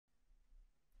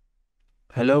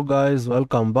Hello guys,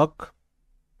 welcome back.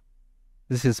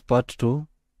 This is part 2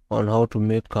 on how to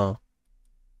make a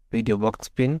video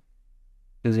backspin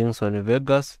using Sony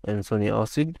Vegas and Sony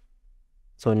Acid.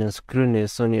 So on your screen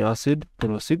is Sony Acid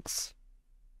Pro 6.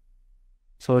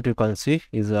 So what you can see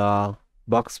is a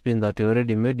backspin that you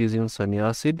already made using Sony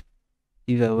Acid.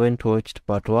 If you haven't watched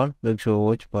part 1, make sure you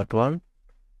watch part 1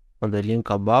 on the link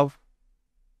above.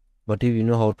 But if you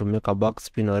know how to make a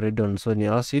backspin already on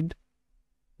Sony Acid,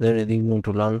 then the thing you want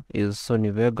to learn is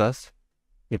Sony Vegas.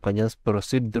 You can just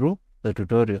proceed through the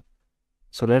tutorial.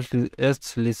 So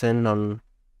let's listen on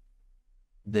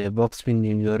the backspin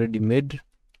you already made.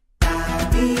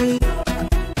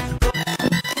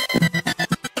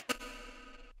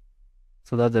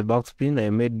 So that's the backspin I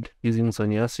made using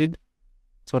Sony Acid.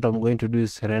 So what I'm going to do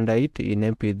is render it in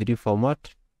MP3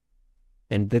 format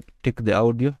and take the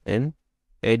audio and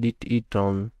edit it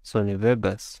on Sony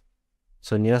Vegas.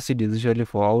 Sony Acid is usually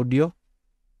for audio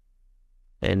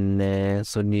and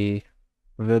Sony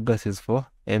Vegas is for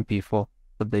MP4.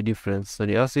 What's the difference?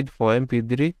 Sony Acid for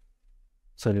MP3,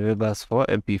 Sony Vegas for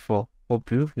MP4. Hope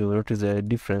you will notice the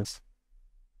difference.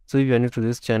 So if you are new to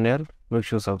this channel, make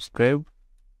sure subscribe,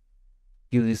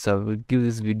 give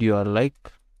this video a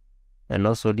like, and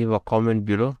also leave a comment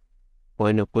below for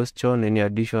any question, any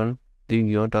addition thing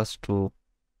you want us to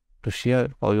share,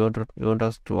 or you want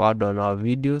us to add on our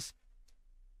videos.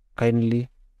 Kindly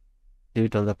leave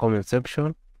it on the comment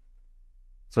section.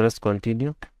 So let's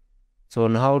continue. So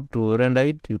on how to render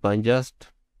it, you can just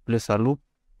place a loop.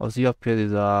 Also up here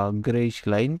is a grayish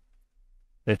line.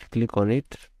 Right click on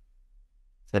it,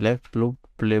 select loop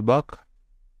playback,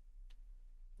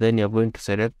 then you're going to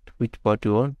select which part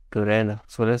you want to render.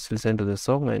 So let's listen to the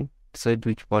song and decide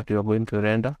which part you are going to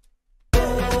render.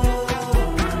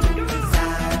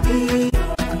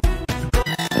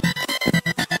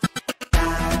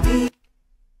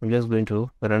 I'm just going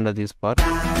to render this part.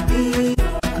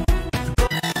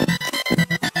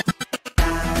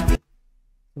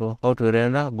 So how to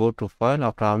render? Go to file.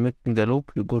 After making the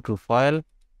loop, you go to file,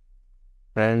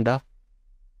 render,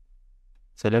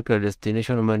 select your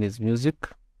destination. Mine is music.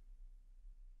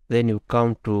 Then you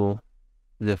come to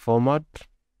the format,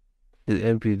 the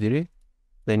MP3.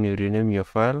 Then you rename your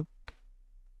file.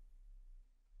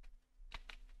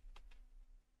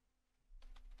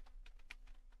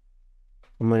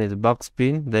 Mine is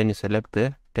backspin. Then you select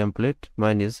the template.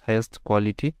 Mine is highest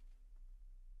quality.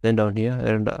 Then down here,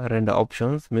 render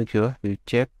options. Make sure you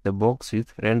check the box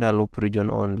with render loop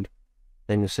region only.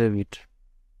 Then you save it.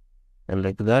 And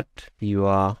like that,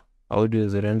 your audio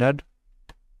is rendered.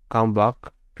 Come back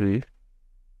to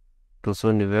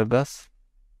Sony Vegas.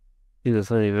 This is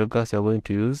the Sony Vegas you're going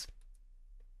to use.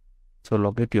 So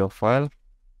locate your file.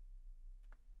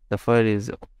 The file is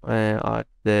at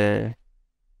the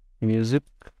music.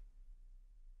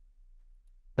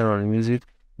 Then on music,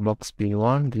 backspin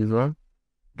 1, this one.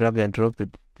 Drag and drop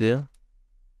it there.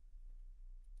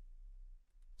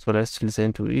 So let's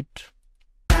listen to it.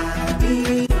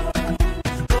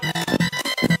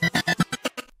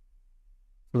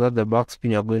 So that the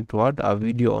backspin, you're going to add a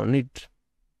video on it.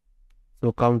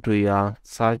 So come to your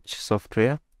search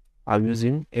software. I'm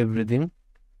using Everything.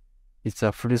 It's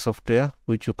a free software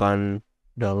which you can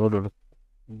download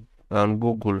on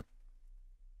Google.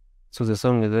 So the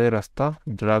song is there, Rasta.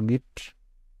 Drag it.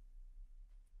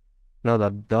 Now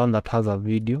that the one that has a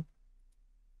video.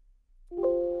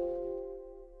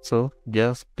 So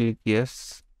just click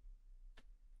yes.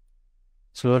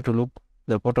 So you have to look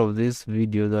the part of this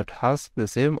video that has the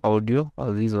same audio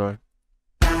as this one.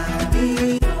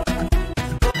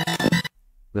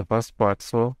 The first part.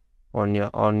 So on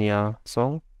your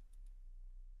song,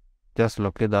 just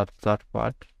locate that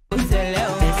part.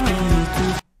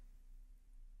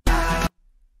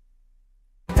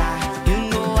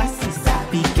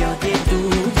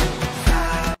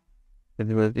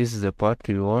 This is the part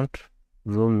you want.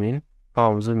 Zoom in.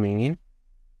 How I'm zooming in,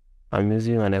 I'm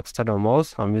using an external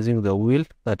mouse. I'm using the wheel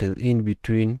that is in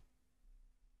between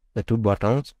the two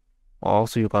buttons.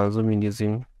 Also, you can zoom in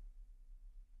using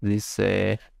these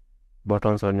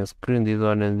buttons on your screen, this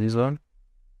one and this one.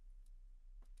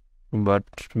 But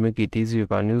to make it easy, you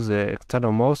can use the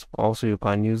external mouse. Also, you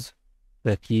can use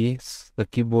the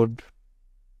keyboard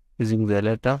using the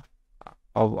letter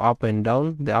of up and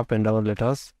down, the up and down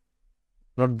letters.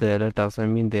 Not the letters, I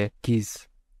mean the keys.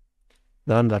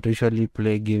 The one that usually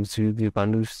play games with. You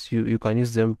can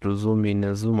use them to zoom in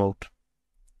and zoom out.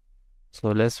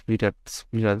 So let's split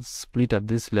at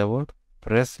this level.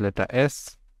 Press letter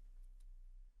S.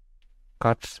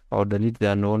 Cut or delete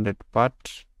the unwanted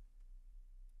part.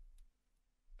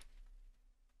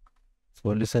 So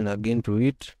listen again to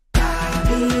it.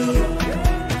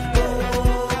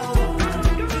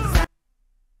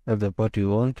 That's the part you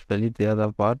want. Delete the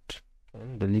other part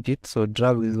and delete it. So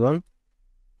drag this one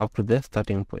up to the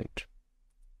starting point.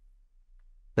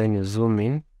 Then you zoom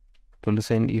in to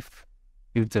listen if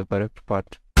it's the correct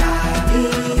part.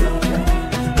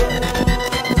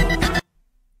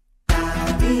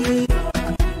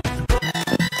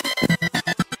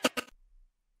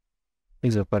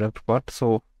 Is the correct part,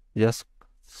 so just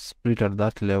split at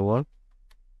that level.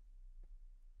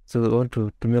 So we want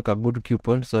to make a good cue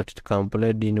point so that it can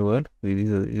blend in well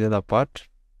with the other part.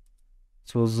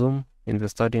 So zoom in the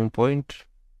starting point.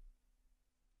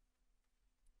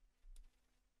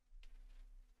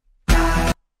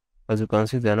 As you can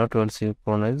see, they are not well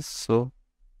synchronized, so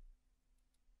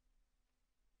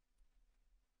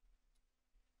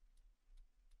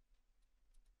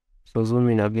zoom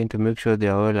in again to make sure they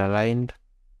are well aligned.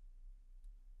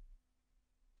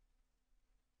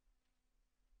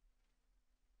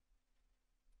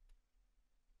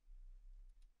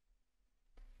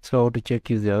 So how to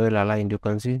check if they are well aligned? You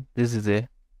can see this is the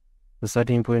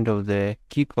starting point of the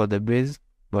kick or the bass,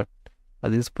 but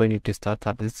at this point it starts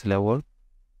at this level.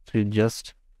 So you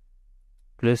just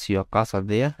place your cursor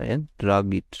there and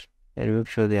drag it and make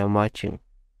sure they are matching.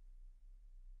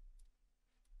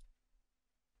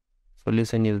 So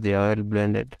listen if they are well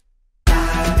blended.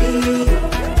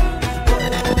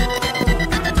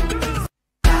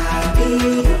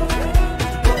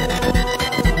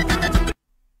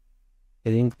 I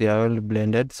think they are well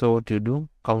blended. So what you do,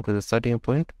 come to the starting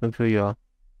point, make sure you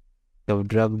have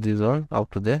dragged this on up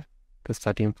to the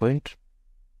starting point.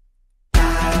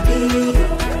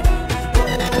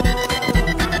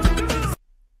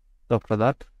 After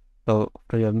that, so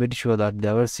you have made sure that they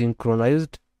are well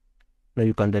synchronized. Now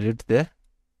you can delete the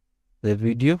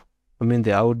video,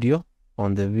 the audio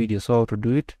on the video. So how to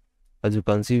do it? As you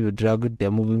can see, you drag it, they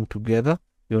are moving together.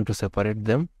 You want to separate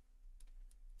them.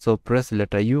 So press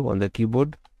letter U on the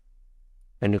keyboard,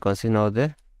 and you can see now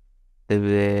the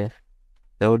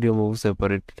audio moves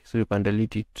separately. So you can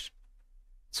delete it.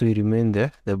 So you remain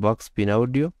there, the backspin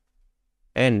audio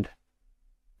and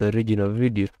the original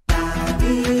video.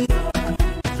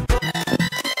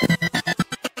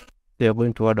 They are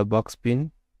going to add a backspin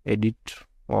edit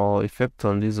or effect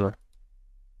on this one.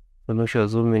 So make sure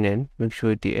zoom in and make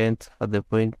sure it ends at the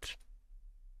point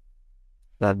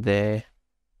that the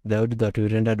audio that we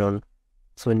rendered on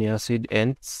sonyacid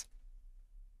ends.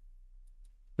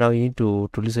 Now you need to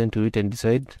listen to it and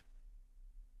decide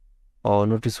or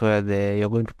notice where you're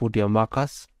going to put your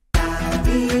markers.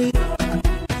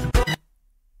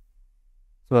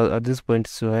 So at this point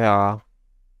is where our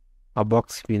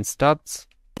backspin starts.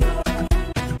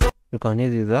 You can hear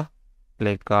this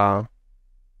like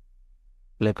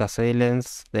a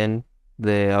silence, then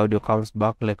the audio comes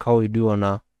back like how you do on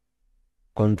a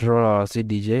controller or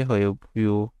CDJ, where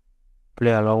you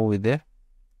play along with the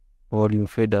volume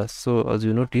faders. So as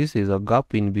you notice, there's a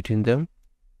gap in between them.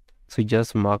 So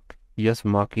just mark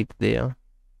it there.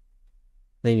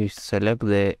 Then you select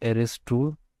the erase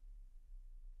tool,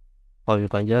 or you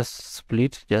can just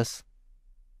split. Just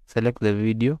select the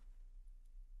video,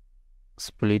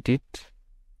 split it,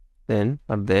 then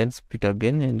at the end split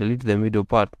again and delete the middle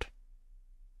part.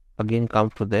 Again come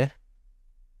to the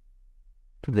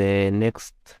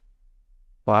next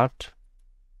part.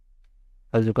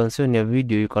 As you can see on your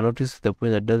video, you can notice the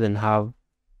point that doesn't have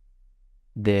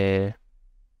the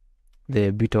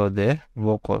bit of the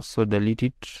vocals. So delete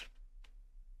it.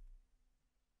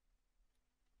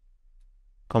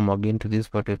 Come again to this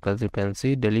part, as you can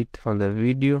see, delete from the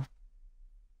video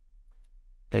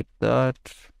like that.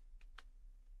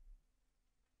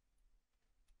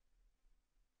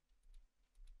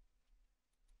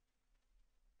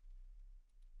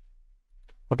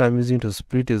 What I'm using to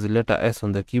split is the letter S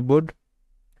on the keyboard,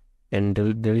 and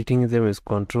deleting them is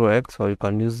Ctrl X, or you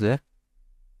can use you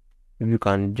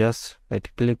can just right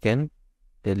click and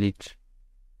delete,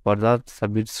 but that's a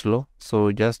bit slow.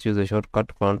 So just use the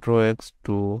shortcut Ctrl X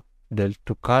to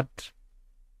cut,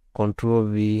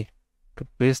 Ctrl V to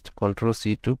paste, Ctrl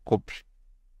C to copy.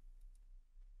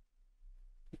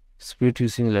 Split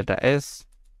using letter S.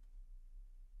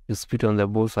 You split on the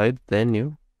both sides, then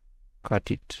you cut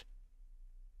it.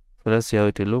 So let's see how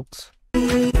it looks.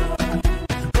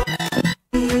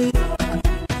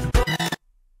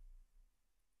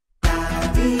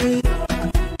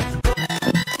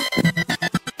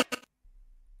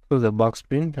 So the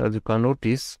backspin, as you can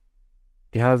notice,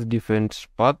 it has different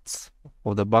parts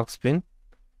of the backspin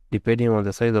depending on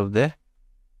the size of the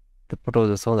part of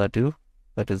the song that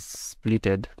is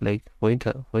splitted. Like for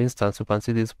instance, you can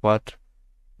see this part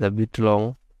is a bit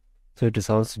long, so it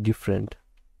sounds different.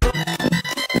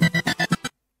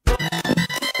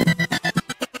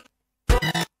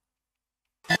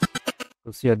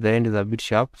 You see at the end is a bit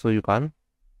sharp, so you can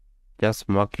just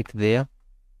mark it there.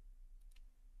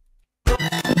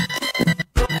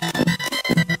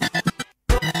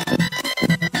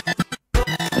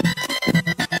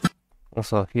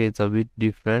 Also here it's a bit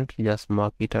different, just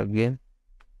mark it again.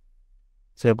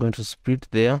 So you're going to split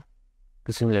there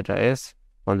using letter S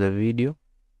on the video,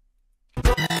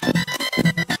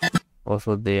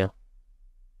 also there.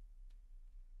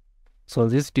 So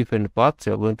these different parts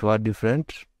you're going to add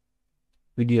different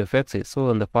video effects. So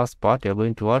on the first part you're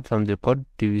going to add something called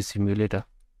TV simulator.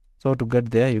 So to get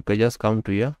there, you can just come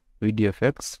to your video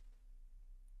effects,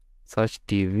 search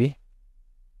TV,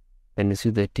 and you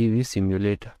see the TV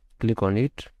simulator. Click on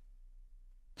it,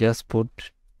 just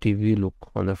put TV look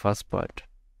on the first part.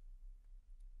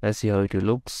 Let's see how it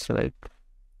looks like.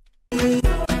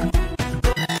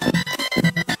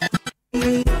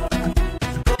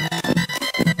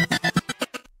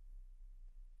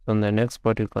 On the next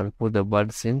part you can put the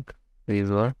bird sync, this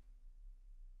one.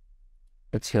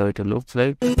 Let's see how it looks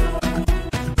like.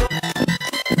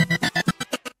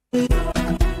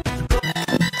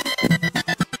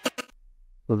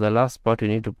 So the last part you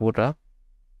need to put a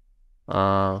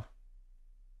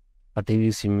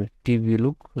TV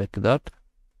look like that.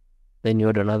 Then you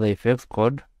add another effect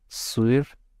called swirl.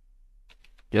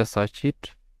 Just search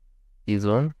it, this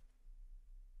one.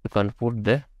 You can put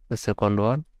the second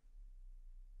one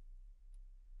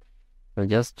and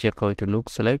just check how it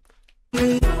looks like.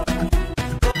 You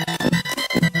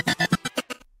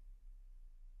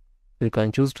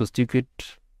can choose to stick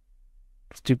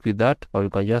with that, or you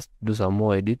can just do some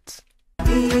more edits.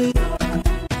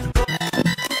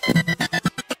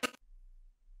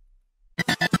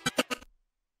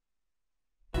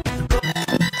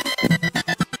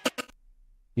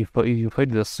 If you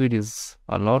find the suite is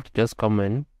a lot, just come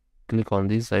and click on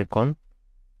this icon,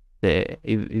 the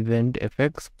event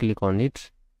effects, click on it,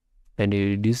 and you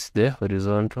reduce the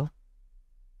horizontal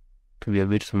to be a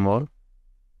bit small.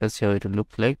 Let's see how it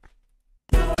looks like.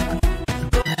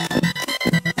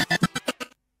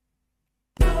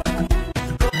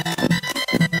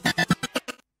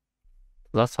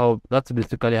 That's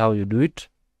basically how you do it.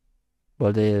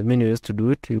 But the many ways to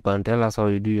do it, you can tell us how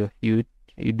you do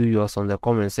yours on the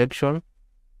comment section.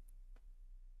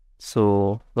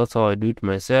 So that's how I do it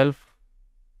myself.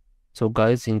 So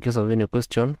guys, in case of any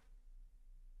question,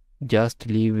 just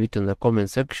leave it in the comment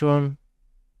section.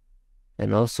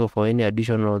 And also for any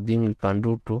additional thing we can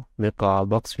do to make our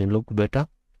Backspin look better,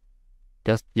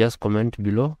 just comment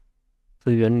below.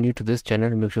 So if you're new to this channel,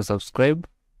 make sure to subscribe.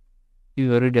 If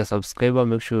you're already a subscriber,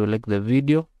 make sure you like the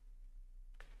video,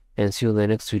 and see you in the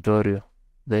next tutorial.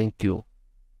 Thank you.